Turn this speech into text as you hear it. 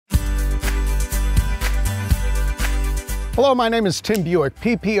Hello, my name is Tim Buwick,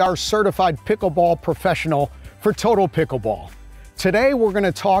 PPR Certified Pickleball Professional for Total Pickleball. Today we're going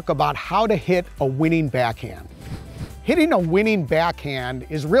to talk about how to hit a winning backhand. Hitting a winning backhand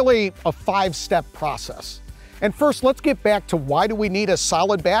is really a 5-step process. And first, let's get back to why do we need a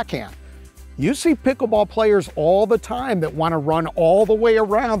solid backhand? You see pickleball players all the time that want to run all the way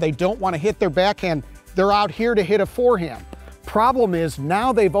around. They don't want to hit their backhand. They're out here to hit a forehand. Problem is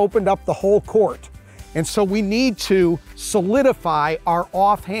now they've opened up the whole court. And so we need to solidify our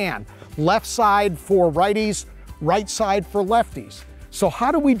offhand. Left side for righties, right side for lefties. So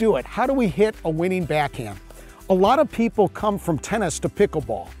how do we do it? How do we hit a winning backhand? A lot of people come from tennis to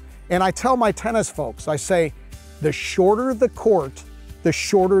pickleball. And I tell my tennis folks, I say, the shorter the court, the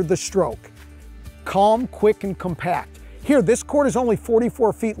shorter the stroke. Calm, quick, and compact. Here, this court is only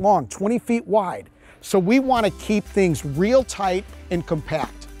 44 feet long, 20 feet wide. So we want to keep things real tight and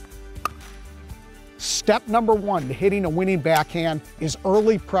compact. Step number 1 to hitting a winning backhand is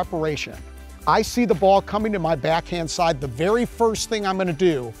early preparation. I see the ball coming to my backhand side. The very first thing I'm going to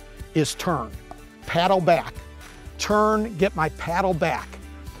do is turn, paddle back, turn, get my paddle back.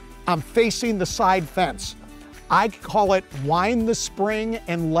 I'm facing the side fence. I call it wind the spring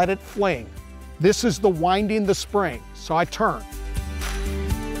and let it fling. This is the winding the spring, so I turn.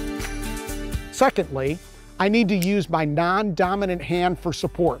 Secondly, I need to use my non-dominant hand for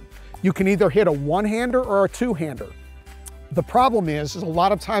support. You can either hit a one-hander or a two-hander. The problem is a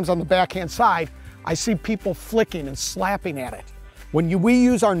lot of times on the backhand side, I see people flicking and slapping at it. When we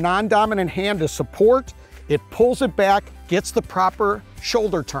use our non-dominant hand to support, it pulls it back, gets the proper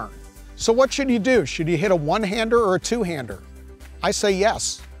shoulder turn. So what should you do? Should you hit a one-hander or a two-hander? I say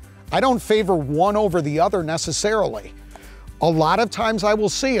yes. I don't favor one over the other necessarily. A lot of times I will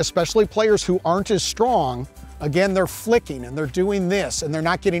see, especially players who aren't as strong, again, they're flicking and they're doing this and they're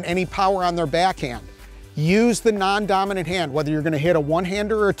not getting any power on their backhand. Use the non-dominant hand, whether you're going to hit a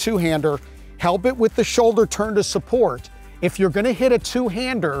one-hander or a two-hander, help it with the shoulder turn to support. If you're going to hit a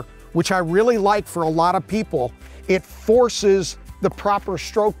two-hander, which I really like for a lot of people, it forces the proper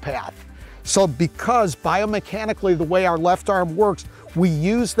stroke path. So because biomechanically the way our left arm works, we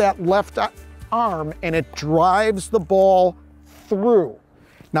use that left arm and it drives the ball through.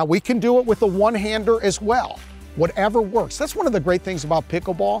 Now we can do it with a one-hander as well. Whatever works. That's one of the great things about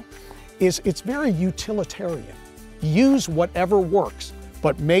pickleball is it's very utilitarian. Use whatever works,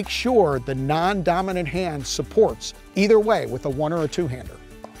 but make sure the non-dominant hand supports either way with a one or a two-hander.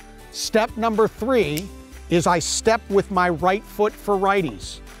 Step number 3 is I step with my right foot for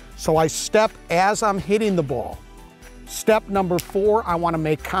righties. So I step as I'm hitting the ball. Step number 4, I want to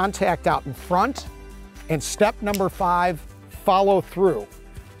make contact out in front. And step number 5, follow through.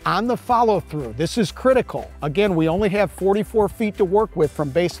 On the follow through, this is critical. Again, we only have 44 feet to work with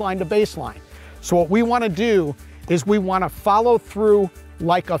from baseline to baseline. So what we want to do is we want to follow through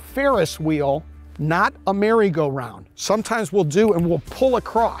like a Ferris wheel, not a merry-go-round. Sometimes we'll pull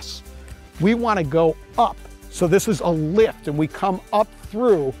across. We want to go up. So this is a lift and we come up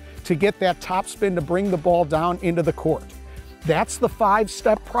through to get that top spin to bring the ball down into the court. That's the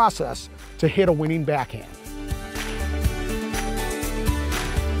 5-step process to hit a winning backhand.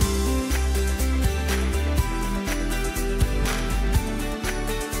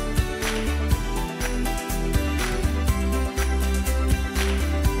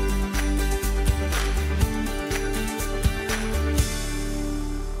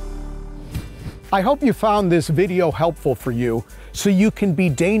 I hope you found this video helpful for you so you can be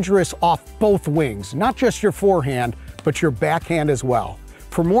dangerous off both wings, not just your forehand, but your backhand as well.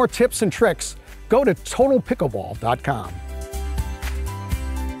 For more tips and tricks, go to totalpickleball.com.